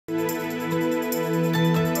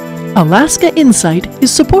Alaska Insight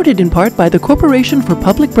is supported in part by the Corporation for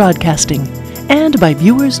Public Broadcasting and by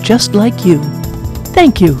viewers just like you.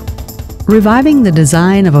 Thank you. Reviving the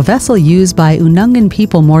design of a vessel used by Unangan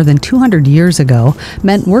people more than 200 years ago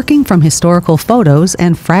meant working from historical photos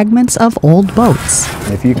and fragments of old boats.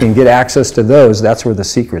 If you can get access to those, that's where the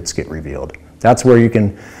secrets get revealed. That's where you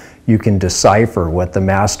can decipher what the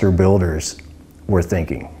master builders were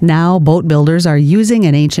thinking. Now, boat builders are using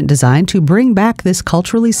an ancient design to bring back this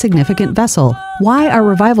culturally significant vessel. Why are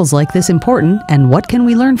revivals like this important, and what can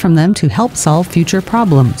we learn from them to help solve future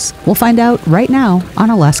problems? We'll find out right now on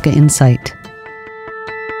Alaska Insight.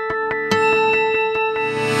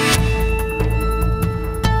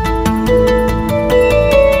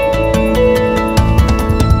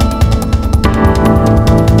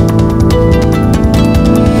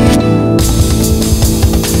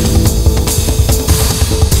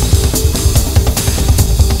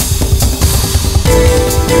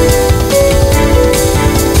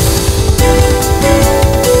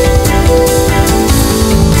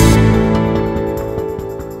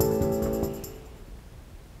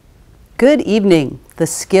 Good evening. The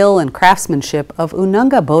skill and craftsmanship of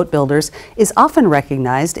Unanga boat builders is often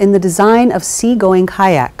recognized in the design of seagoing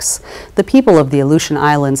kayaks. The people of the Aleutian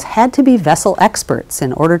Islands had to be vessel experts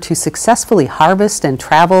in order to successfully harvest and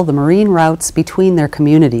travel the marine routes between their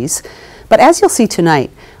communities. But as you'll see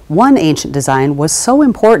tonight, one ancient design was so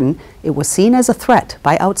important it was seen as a threat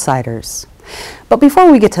by outsiders. But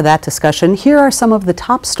before we get to that discussion, here are some of the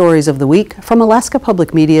top stories of the week from Alaska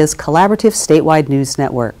Public Media's collaborative statewide news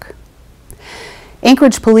network.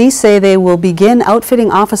 Anchorage police say they will begin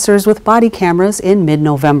outfitting officers with body cameras in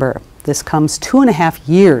mid-November. This comes 2.5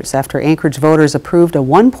 years after Anchorage voters approved a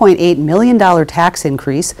 $1.8 million tax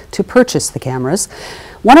increase to purchase the cameras.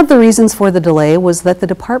 One of the reasons for the delay was that the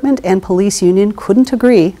department and police union couldn't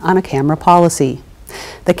agree on a camera policy.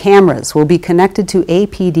 The cameras will be connected to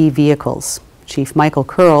APD vehicles. Chief Michael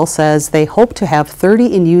Curl says they hope to have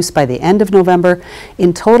 30 in use by the end of November.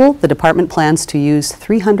 In total, the department plans to use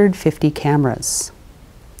 350 cameras.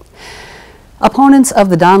 Opponents of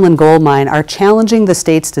the Donlin gold mine are challenging the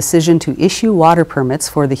state's decision to issue water permits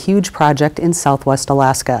for the huge project in southwest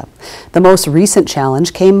Alaska. The most recent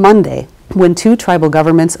challenge came Monday, when two tribal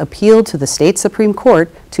governments appealed to the state Supreme Court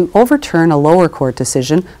to overturn a lower court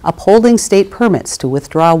decision upholding state permits to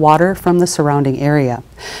withdraw water from the surrounding area.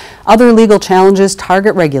 Other legal challenges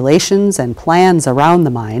target regulations and plans around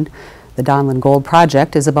the mine. The Donlin Gold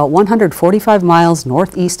Project is about 145 miles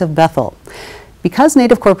northeast of Bethel. Because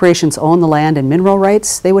Native corporations own the land and mineral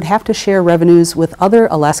rights, they would have to share revenues with other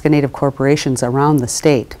Alaska Native corporations around the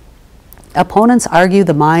state. Opponents argue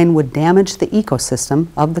the mine would damage the ecosystem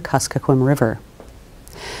of the Kuskokwim River.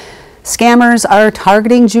 Scammers are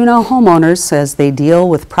targeting Juneau homeowners as they deal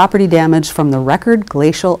with property damage from the record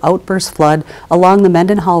glacial outburst flood along the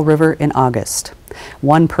Mendenhall River in August.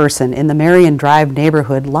 One person in the Marion Drive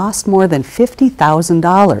neighborhood lost more than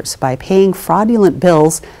 $50,000 by paying fraudulent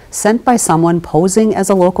bills sent by someone posing as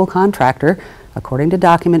a local contractor, according to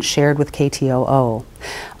documents shared with KTOO.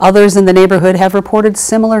 Others in the neighborhood have reported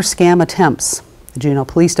similar scam attempts. The Juneau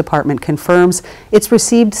Police Department confirms it's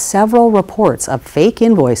received several reports of fake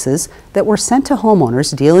invoices that were sent to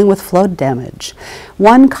homeowners dealing with flood damage.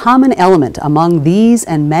 One common element among these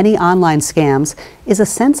and many online scams is a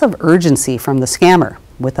sense of urgency from the scammer,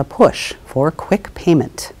 with a push for quick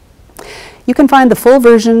payment. You can find the full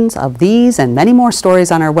versions of these and many more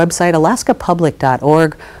stories on our website,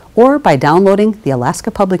 alaskapublic.org, or by downloading the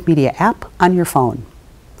Alaska Public Media app on your phone.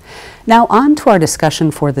 Now on to our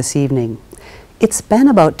discussion for this evening. It's been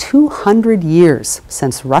about 200 years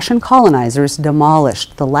since Russian colonizers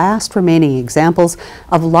demolished the last remaining examples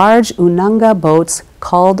of large Unanga boats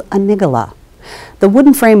called a nigala. The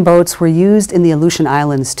wooden frame boats were used in the Aleutian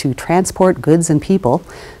Islands to transport goods and people.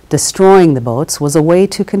 Destroying the boats was a way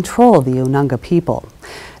to control the Unanga people.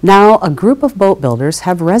 Now, a group of boat builders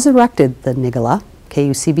have resurrected the nigala.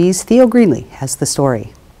 KUCB's Theo Greenlee has the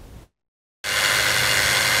story.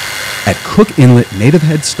 At Cook Inlet Native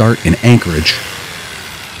Head Start in Anchorage,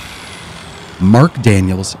 Marc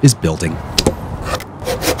Daniels is building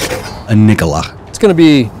a nigala. It's going to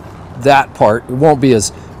be that part. It won't be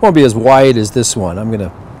as wide as this one. I'm going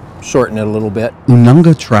to shorten it a little bit.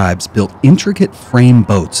 Unanga tribes built intricate frame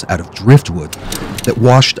boats out of driftwood that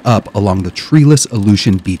washed up along the treeless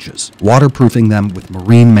Aleutian beaches, waterproofing them with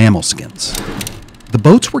marine mammal skins. The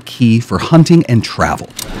boats were key for hunting and travel,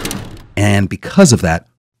 and because of that,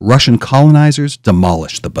 Russian colonizers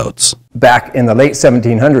demolished the boats. Back in the late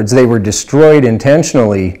 1700s, they were destroyed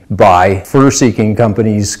intentionally by fur-seeking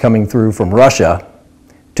companies coming through from Russia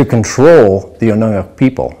to control the Unangax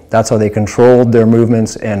people. That's how they controlled their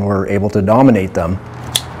movements and were able to dominate them.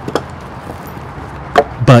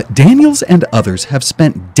 But Daniels and others have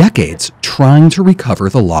spent decades trying to recover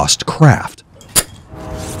the lost craft.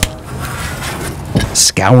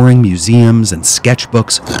 Scouring museums and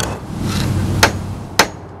sketchbooks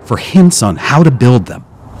for hints on how to build them.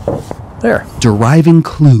 There. Deriving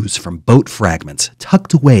clues from boat fragments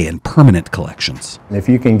tucked away in permanent collections. If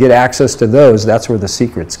you can get access to those, that's where the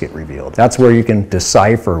secrets get revealed. That's where you can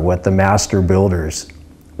decipher what the master builders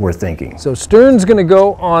were thinking. So stern's going to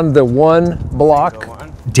go on the one block.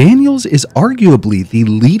 Daniels is arguably the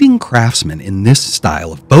leading craftsman in this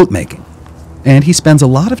style of boat making, and he spends a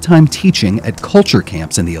lot of time teaching at culture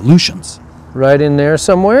camps in the Aleutians. Right in there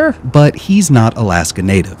somewhere. But he's not Alaska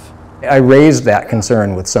native. I raised that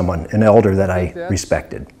concern with someone, an elder that I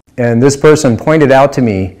respected. And this person pointed out to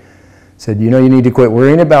me, said, you know, you need to quit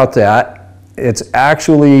worrying about that. It's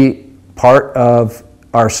actually part of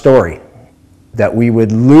our story, that we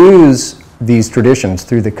would lose these traditions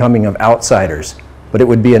through the coming of outsiders, but it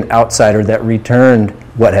would be an outsider that returned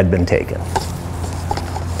what had been taken.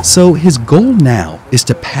 So his goal now is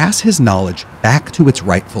to pass his knowledge back to its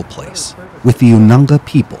rightful place, with the Unangax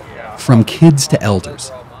people, from kids to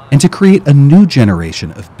elders, and to create a new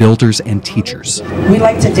generation of builders and teachers. We'd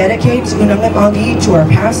like to dedicate Unangax to our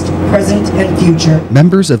past, present, and future.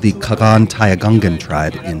 Members of the Kagan-Tayagungan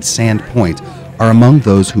tribe in Sand Point are among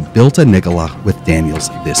those who built a Nigala with Daniels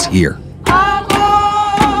this year.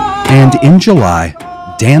 And in July,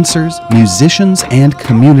 dancers, musicians, and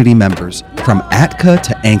community members from Atka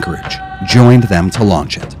to Anchorage joined them to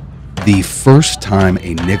launch it. The first time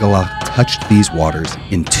a Nigala touched these waters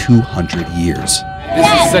in 200 years.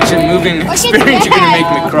 This is such a moving experience, you're going to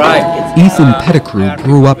make me cry. Ethan Petticrew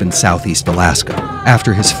grew up in Southeast Alaska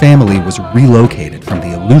after his family was relocated from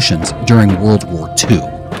the Aleutians during World War II.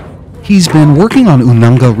 He's been working on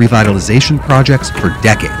Unangax revitalization projects for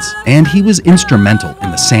decades, and he was instrumental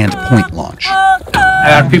in the Sand Point launch.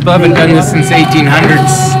 People haven't done this since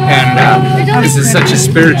 1800s, and this is such a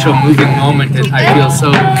spiritual, moving moment that I feel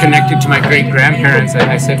so connected to my great-grandparents.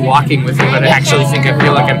 I said walking with them, but I actually think I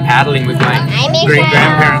feel like I'm paddling with my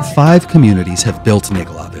great-grandparents. 5 communities have built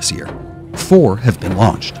Nigala this year. 4 have been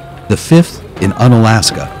launched. The 5th, in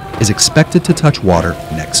Unalaska, is expected to touch water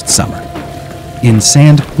next summer. In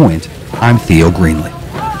Sand Point, I'm Theo Greenlee.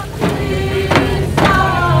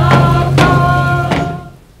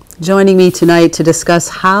 Joining me tonight to discuss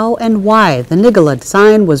how and why the Nigala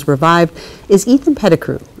design was revived is Ethan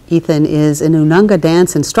Petticrew. Ethan is an Unangax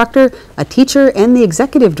dance instructor, a teacher, and the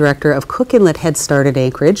executive director of Cook Inlet Head Start at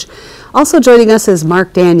Anchorage. Also joining us is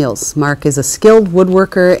Marc Daniels. Marc is a skilled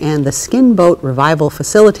woodworker and the Skin Boat Revival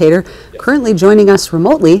facilitator, currently joining us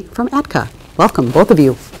remotely from Atka. Welcome, both of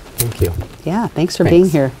you. Thank you. Yeah, thanks for being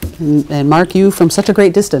here. And Marc, you from such a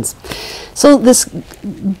great distance. So this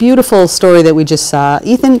beautiful story that we just saw,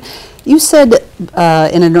 Ethan, you said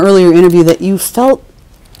in an earlier interview that you felt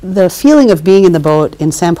the feeling of being in the boat in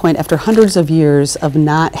Sandpoint after hundreds of years of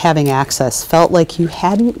not having access, felt like you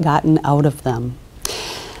hadn't gotten out of them.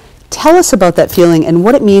 Tell us about that feeling and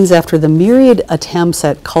what it means after the myriad attempts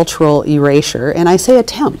at cultural erasure. And I say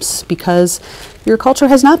attempts because your culture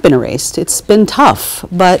has not been erased. It's been tough.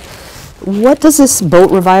 But what does this boat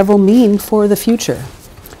revival mean for the future?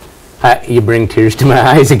 You bring tears to my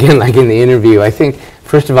eyes again, like in the interview. I think,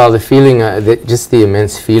 first of all, the feeling, just the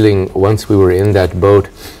immense feeling once we were in that boat,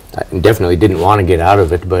 I definitely didn't want to get out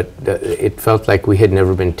of it, but it felt like we had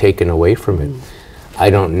never been taken away from it. I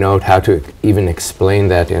don't know how to even explain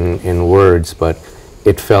that in words, but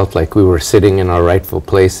it felt like we were sitting in our rightful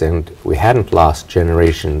place and we hadn't lost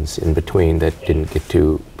generations in between that didn't get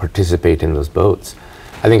to participate in those boats.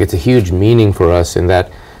 I think it's a huge meaning for us in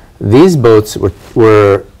that these boats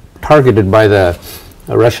were targeted by the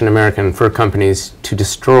Russian-American fur companies to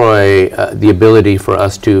destroy the ability for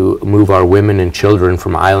us to move our women and children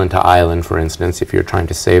from island to island, for instance, if you're trying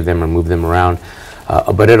to save them or move them around.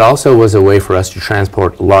 But it also was a way for us to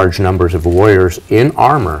transport large numbers of warriors in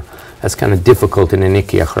armor. That's kind of difficult in an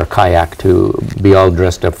ikiak or a kayak to be all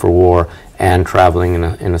dressed up for war and traveling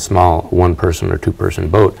in a small one-person or two-person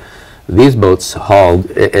boat. These boats hauled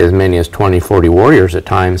as many as 20, 40 warriors at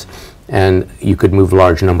times, and you could move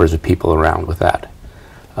large numbers of people around with that.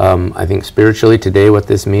 I think spiritually today what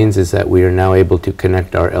this means is that we are now able to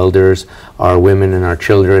connect our elders, our women, and our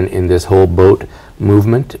children in this whole boat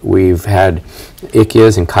movement. We've had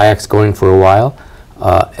ikias and kayaks going for a while,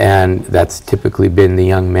 and that's typically been the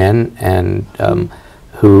young men and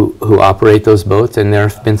who operate those boats, and there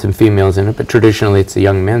have been some females in it, but traditionally it's a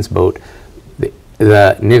young men's boat.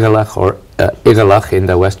 The Nigalach or Igalach in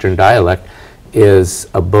the Western dialect is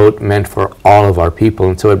a boat meant for all of our people,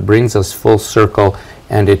 and so it brings us full circle,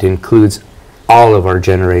 and it includes all of our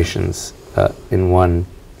generations in one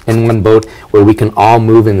boat where we can all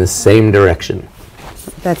move in the same direction.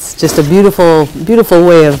 That's just a beautiful, beautiful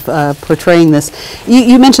way of portraying this.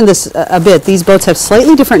 You mentioned this a bit. These boats have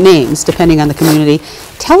slightly different names depending on the community.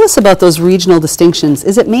 Tell us about those regional distinctions.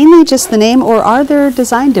 Is it mainly just the name, or are there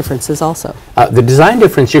design differences also? The design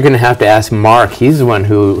difference, you're going to have to ask Marc. He's the one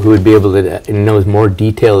who would be able to knows more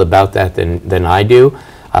detail about that than I do.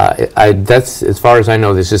 That's, as far as I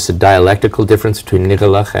know, there's just a dialectical difference between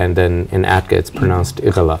Nigalach, and then in Atka it's pronounced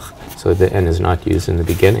Igalach. So the N is not used in the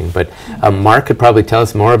beginning. But Marc could probably tell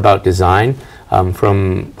us more about design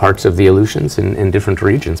from parts of the Aleutians in different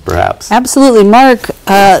regions, perhaps. Absolutely. Marc,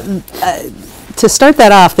 to start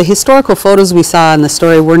that off, the historical photos we saw in the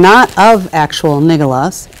story were not of actual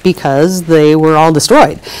Nigalahs because they were all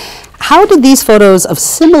destroyed. How did these photos of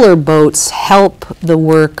similar boats help the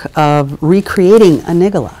work of recreating a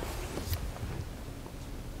Nigalah?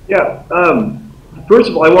 Yeah. First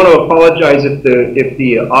of all, I want to apologize if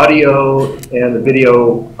the audio and the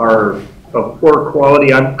video are of poor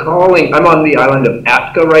quality. I'm on the island of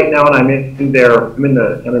Atka right now, and I'm in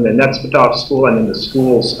the Netzbetov school. I'm in the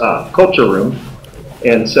school's culture room,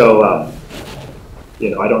 and so you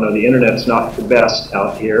know, I don't know. The internet's not the best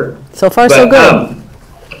out here. So far, so good.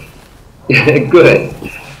 Good.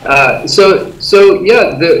 So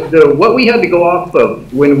yeah, what we had to go off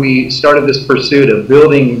of when we started this pursuit of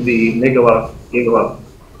building the Nigalah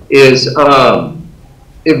is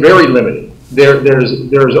very limited.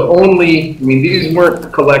 There's only, I mean, these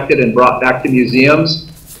weren't collected and brought back to museums,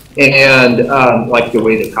 and like the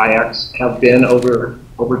way the kayaks have been over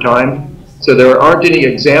time. So there aren't any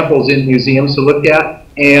examples in museums to look at,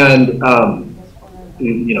 and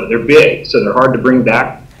you know, they're big, so they're hard to bring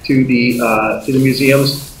back to the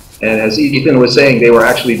museums. And as Ethan was saying, they were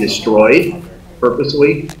actually destroyed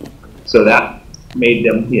purposely, so that made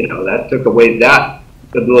them, you know, that took away that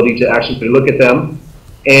ability to actually look at them.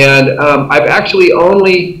 And I've actually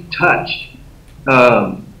only touched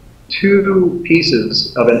 2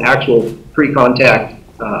 pieces of an actual pre-contact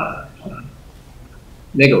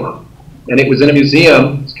Nigalah, and it was in a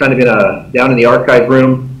museum. It's kind of down in the archive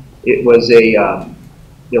room. It was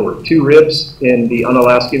there were 2 ribs in the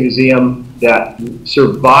Alaskan Museum that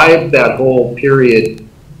survived that whole period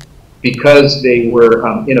because they were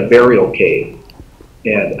in a burial cave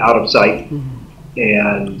and out of sight.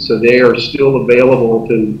 And so they are still available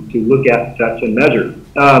to look at, touch, and measure.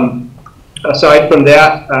 Aside from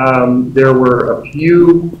that, there were a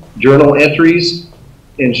few journal entries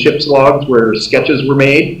in ship's logs where sketches were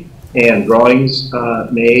made and drawings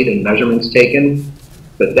made and measurements taken.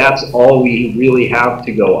 But that's all we really have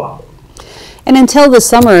to go off of. And until this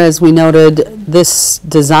summer, as we noted, this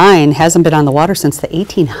design hasn't been on the water since the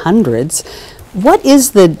 1800s. What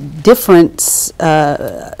is the difference?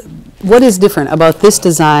 What is different about this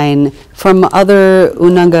design from other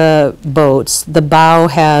Unanga boats? The bow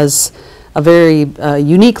has a very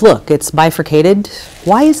unique look. It's bifurcated.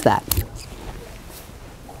 Why is that?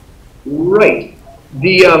 Right.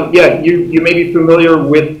 Yeah, you may be familiar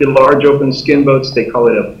with the large open skin boats. They call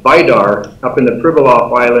it a Vidar. Up in the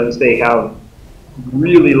Pribilof Islands, they have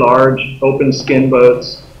really large open skin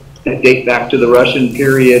boats that date back to the Russian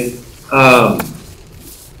period,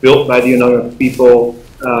 built by the Unangax people,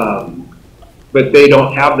 but they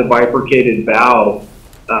don't have the bifurcated bow.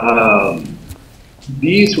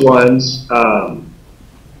 These ones, and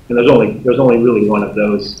there's only really one of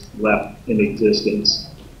those left in existence,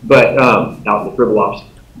 but out in the Pribilofs.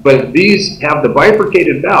 But these have the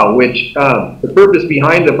bifurcated bow, which the purpose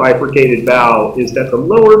behind the bifurcated bow is that the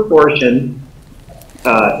lower portion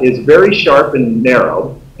is very sharp and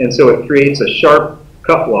narrow, and so it creates a sharp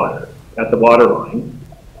cutwater at the waterline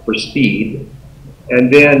for speed.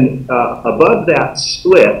 And then above that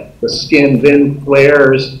split, the skin then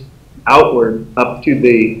flares outward up to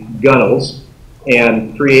the gunnels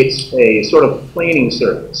and creates a sort of planing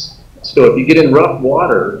surface. So if you get in rough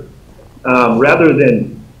water, rather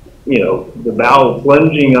than, you know, the bow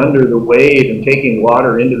plunging under the wave and taking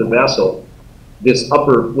water into the vessel, this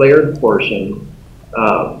upper flared portion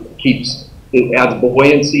it adds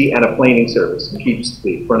buoyancy and a planing surface and keeps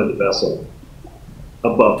the front of the vessel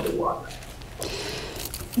above the water.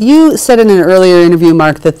 You said in an earlier interview,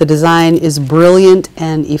 Marc, that the design is brilliant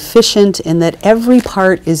and efficient in that every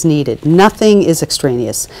part is needed. Nothing is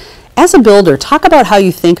extraneous. As a builder, talk about how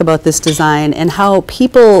you think about this design and how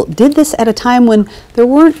people did this at a time when there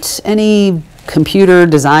weren't any computer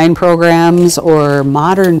design programs or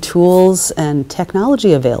modern tools and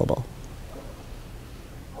technology available.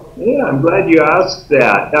 Yeah, I'm glad you asked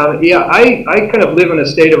that. Yeah, I kind of live in a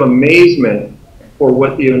state of amazement for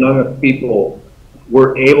what the Unangax people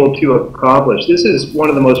were able to accomplish. This is one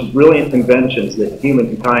of the most brilliant inventions that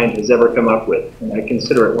humankind has ever come up with, and I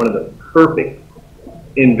consider it one of the perfect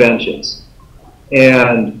inventions.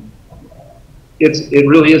 And it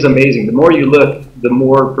really is amazing. The more you look, the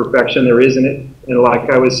more perfection there is in it. And like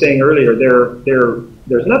I was saying earlier,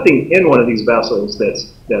 there's nothing in one of these vessels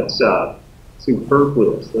that's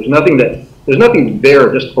superfluous. There's nothing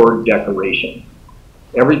there just for decoration.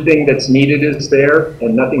 Everything that's needed is there,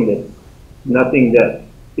 and nothing that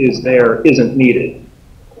is there isn't needed.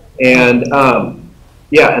 And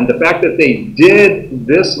yeah, and the fact that they did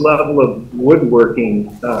this level of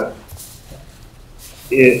woodworking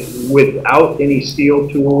without any steel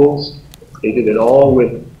tools, they did it all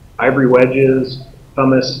with ivory wedges,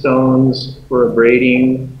 pumice stones for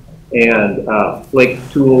abrading, and flake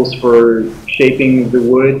tools for shaping the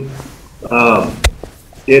wood.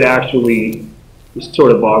 It actually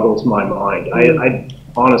sort of boggles my mind. I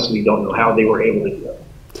honestly don't know how they were able to do it.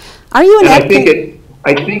 Are you an I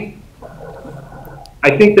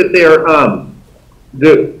think that they're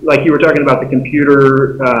like you were talking about the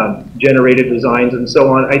computer generated designs and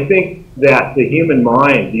so on. I think that the human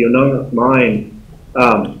mind, the Unangax mind,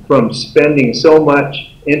 from spending so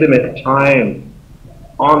much intimate time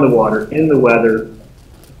on the water, in the weather,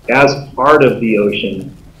 as part of the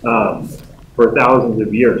ocean for thousands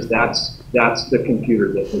of years, that's the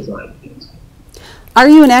computer that designed things. Are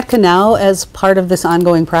you in Atka now as part of this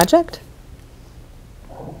ongoing project?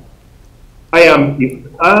 I am.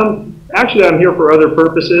 Actually, I'm here for other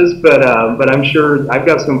purposes, but I'm sure I've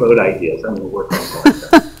got some boat ideas. I'm going to work on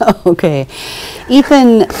that. Okay.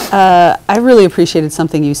 Ethan, I really appreciated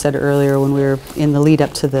something you said earlier when we were in the lead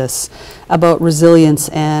up to this about resilience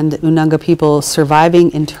and Unangax people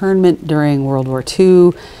surviving internment during World War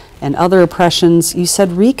II and other oppressions. You said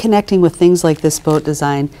reconnecting with things like this boat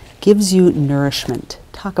design gives you nourishment.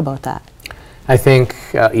 Talk about that. I think,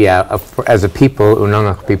 yeah, as a people,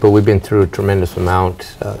 Unangax people, we've been through a tremendous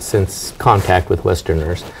amount since contact with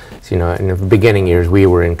Westerners. So, you know, in the beginning years, we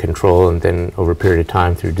were in control, and then over a period of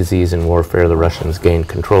time, through disease and warfare, the Russians gained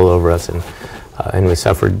control over us, and we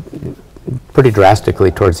suffered pretty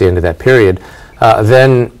drastically towards the end of that period.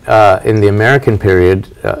 Then, in the American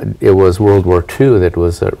period, it was World War II that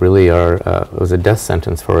was really was a death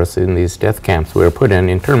sentence for us in these death camps. We were put in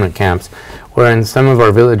internment camps, where in some of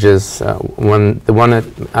our villages, the one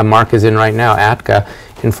that Marc is in right now, Atka,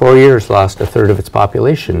 in 4 years lost a third of its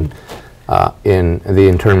population in the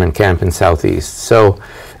internment camp in Southeast. So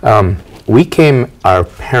our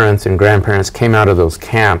parents and grandparents came out of those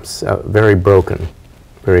camps very broken,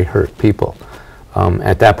 very hurt people.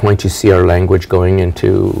 At that point, you see our language going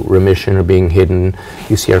into remission or being hidden.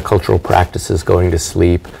 You see our cultural practices going to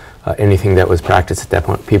sleep. Anything that was practiced at that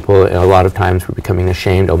point, people a lot of times were becoming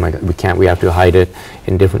ashamed. Oh my God, we have to hide it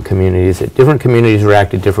in different communities. Different communities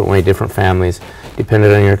reacted different way, different families,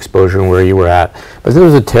 depended on your exposure and where you were at. But it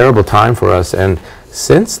was a terrible time for us, and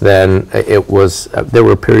since then, there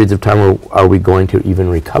were periods of time where are we going to even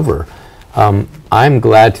recover? I'm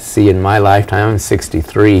glad to see in my lifetime, I'm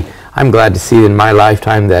 63, I'm glad to see in my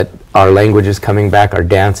lifetime that our language is coming back, our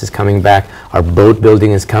dance is coming back, our boat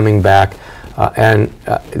building is coming back.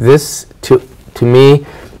 This, to me,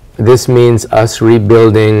 this means us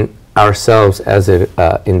rebuilding ourselves as an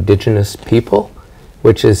indigenous people,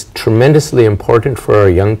 which is tremendously important for our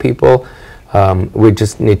young people. We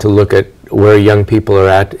just need to look at where young people are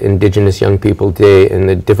at, indigenous young people today, and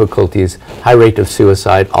the difficulties, high rate of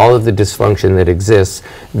suicide, all of the dysfunction that exists.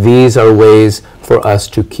 These are ways for us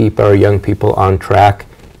to keep our young people on track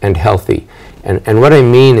and healthy. And what I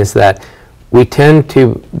mean is that we tend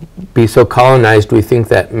to be so colonized, we think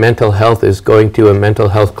that mental health is going to a mental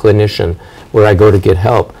health clinician where I go to get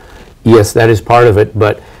help. Yes, that is part of it,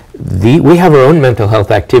 but we have our own mental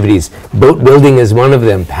health activities. Boat building is one of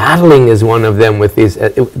them. Paddling is one of them. With these,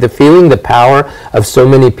 feeling the power of so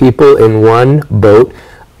many people in one boat,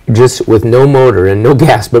 just with no motor and no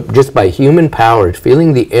gas, but just by human power,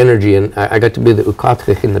 feeling the energy. And I got to be the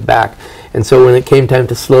ukatkik in the back. And so when it came time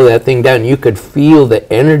to slow that thing down, you could feel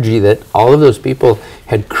the energy that all of those people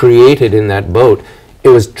had created in that boat. It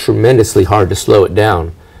was tremendously hard to slow it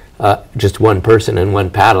down. Just one person and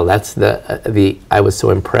one paddle. That's I was so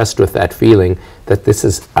impressed with that feeling that this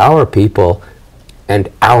is our people and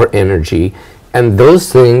our energy, and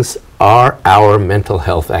those things are our mental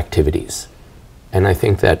health activities. And I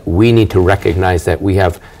think that we need to recognize that we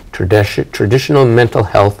have traditional mental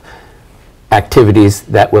health activities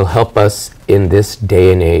that will help us in this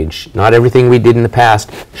day and age. Not everything we did in the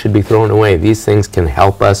past should be thrown away. These things can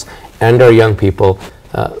help us and our young people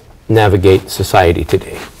navigate society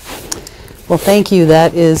today. Well, thank you.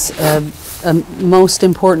 That is the most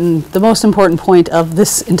important point of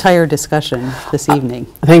this entire discussion this evening.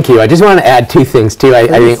 Thank you. I just want to add two things too. I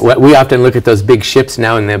think we often look at those big ships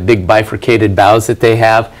now and the big bifurcated bows that they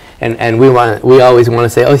have, and we always want to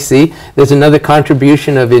say, oh, see, there's another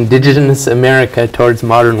contribution of indigenous America towards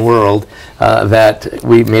modern world, that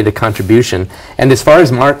we made a contribution. And as far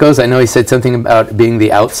as Marc goes, I know he said something about being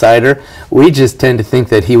the outsider. We just tend to think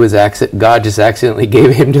that he was God just accidentally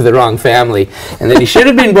gave him to the wrong family, and that he should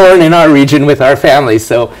have been born in our region with our family.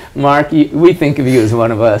 So, Marc, we think of you as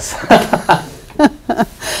one of us.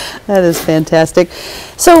 That is fantastic.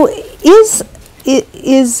 So,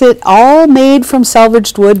 is it all made from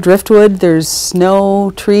salvaged wood, driftwood? There's no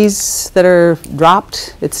trees that are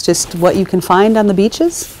dropped? It's just what you can find on the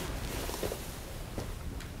beaches?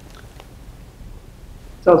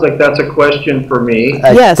 Sounds like that's a question for me.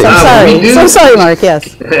 Yes, I'm sorry. So sorry, Marc,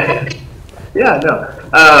 yes. Yeah, no.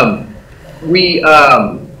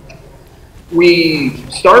 We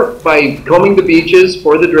start by combing the beaches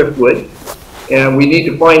for the driftwood, and we need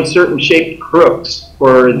to find certain shaped crooks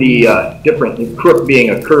for the the crook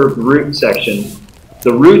being a curved root section.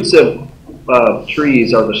 The roots of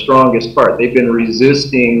trees are the strongest part. They've been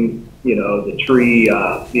resisting, the tree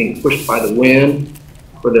being pushed by the wind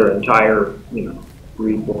for their entire,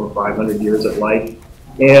 300, 400, 500 years of life.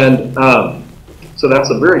 And so that's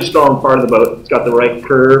a very strong part of the boat. It's got the right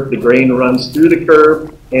curve. The grain runs through the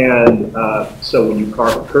curve. And so when you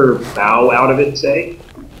carve a curved bow out of it, say,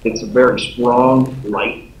 it's a very strong,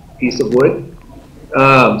 light piece of wood.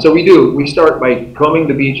 So we start by combing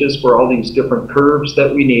the beaches for all these different curves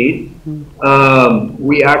that we need.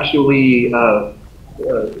 We actually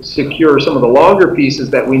secure some of the longer pieces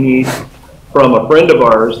that we need from a friend of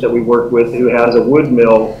ours that we work with who has a wood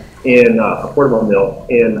mill a portable mill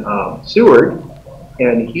in Seward,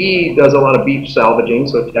 and he does a lot of beach salvaging,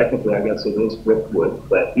 so technically I guess it is driftwood,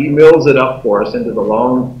 but he mills it up for us into the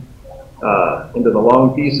long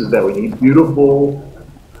pieces that we need. Beautiful,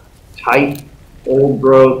 tight, old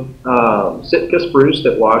growth Sitka spruce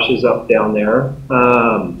that washes up down there.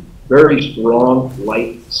 Very strong,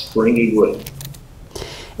 light, springy wood.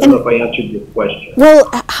 I don't know if I answered your question. Well,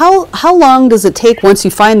 how long does it take once you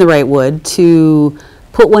find the right wood to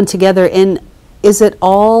put one together? And is it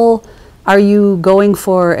all, are you going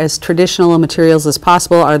for as traditional materials as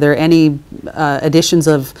possible? Are there any additions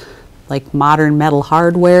of like modern metal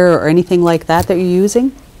hardware or anything like that you're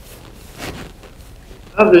using?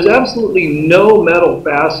 There's absolutely no metal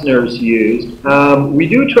fasteners used. We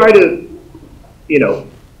do try to,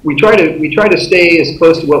 we try to stay as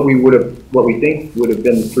close to what we think would have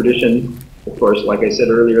been the tradition. Of course, like I said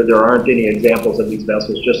earlier, there aren't any examples of these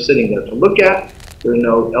vessels just sitting there to look at. There are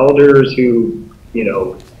no elders who,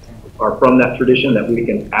 are from that tradition that we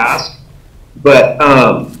can ask. But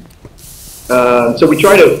so we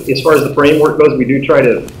try to, as far as the framework goes, we do try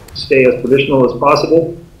to stay as traditional as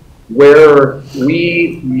possible. Where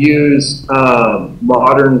we use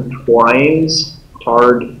modern twines,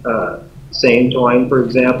 tarred seine twine, for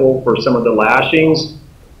example, for some of the lashings.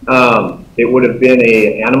 It would have been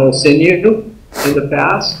an animal sinew in the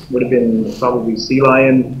past, would have been probably sea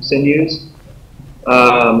lion sinews.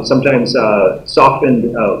 Sometimes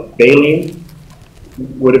softened baleen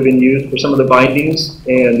would have been used for some of the bindings.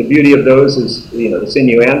 And the beauty of those is, the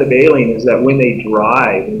sinew and the baleen is that when they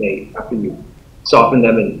dry, after you soften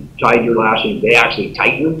them and tied your lashing, they actually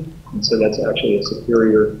tighten. And so that's actually a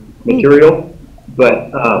superior material.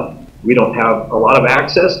 But we don't have a lot of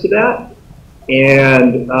access to that.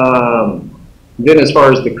 And then as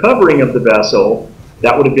far as the covering of the vessel,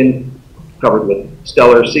 that would have been covered with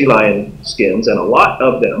stellar sea lion skins, and a lot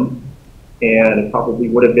of them. And it probably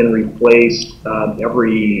would have been replaced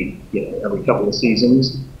every couple of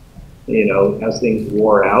seasons, as things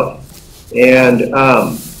wore out. And,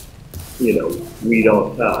 we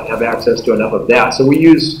don't have access to enough of that. So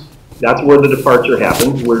that's where the departure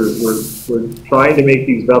happens. We're trying to make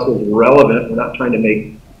these vessels relevant. We're not trying to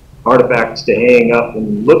make artifacts to hang up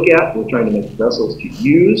and look at. We're trying to make vessels to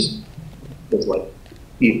use. Because like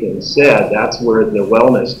Ethan said, that's where the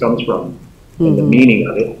wellness comes from. And the meaning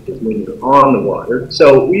of it is when you're on the water.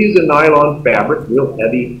 So we use a nylon fabric, real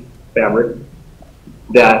heavy fabric,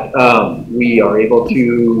 that we are able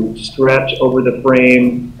to stretch over the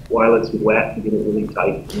frame while it's wet and get it really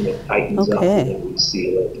tight, and it tightens up, and then we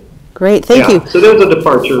seal it. Great, thank you. So there's a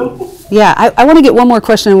departure. Yeah, I want to get one more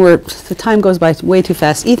question, and the time goes by way too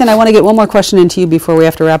fast. Ethan, I want to get one more question into you before we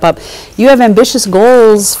have to wrap up. You have ambitious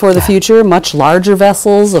goals for the future, much larger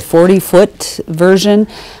vessels, a 40-foot version,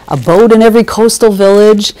 a boat in every coastal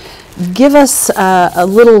village. Give us a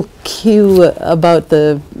little cue about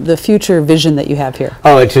the future vision that you have here.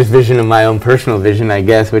 Oh, it's just vision of my own personal vision, I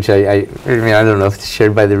guess, which I mean, I don't know if it's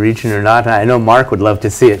shared by the region or not. I know Marc would love to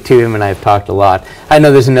see it too. Him and I have talked a lot. I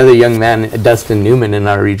know there's another young man, Dustin Newman, in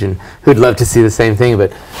our region who'd love to see the same thing,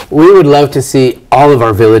 but we would love to see all of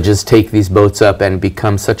our villages take these boats up and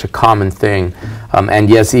become such a common thing. And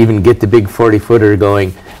yes, even get the big 40-footer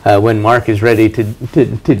going. When Marc is ready to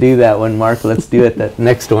do that one. Marc, let's do it, that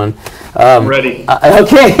next one. I'm ready.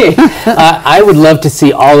 Okay. I would love to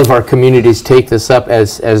see all of our communities take this up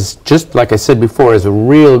as just like I said before, as a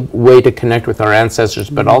real way to connect with our ancestors,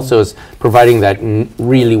 but also as providing that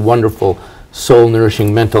really wonderful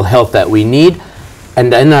soul-nourishing mental health that we need.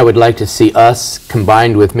 And then I would like to see us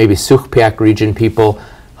combined with maybe Sugpiaq region people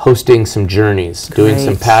hosting some journeys, doing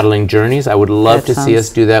some paddling journeys. I would love to see us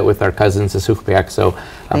do that with our cousins, the Sugpiaq. So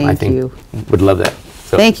I think would love that.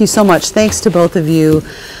 So. Thank you so much. Thanks to both of you.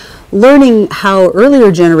 Learning how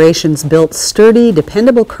earlier generations built sturdy,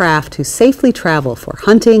 dependable craft to safely travel for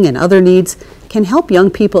hunting and other needs can help young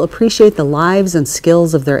people appreciate the lives and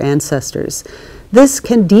skills of their ancestors. This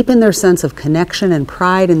can deepen their sense of connection and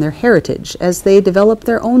pride in their heritage as they develop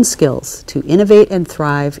their own skills to innovate and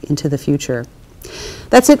thrive into the future.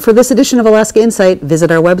 That's it for this edition of Alaska Insight.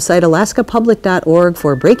 Visit our website, alaskapublic.org,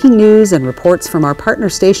 for breaking news and reports from our partner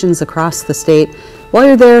stations across the state. While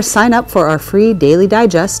you're there, sign up for our free daily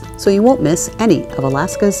digest so you won't miss any of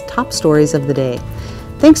Alaska's top stories of the day.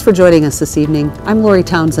 Thanks for joining us this evening. I'm Lori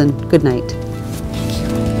Townsend. Good night.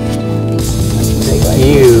 Thank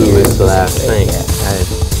you. It's the last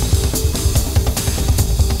thing.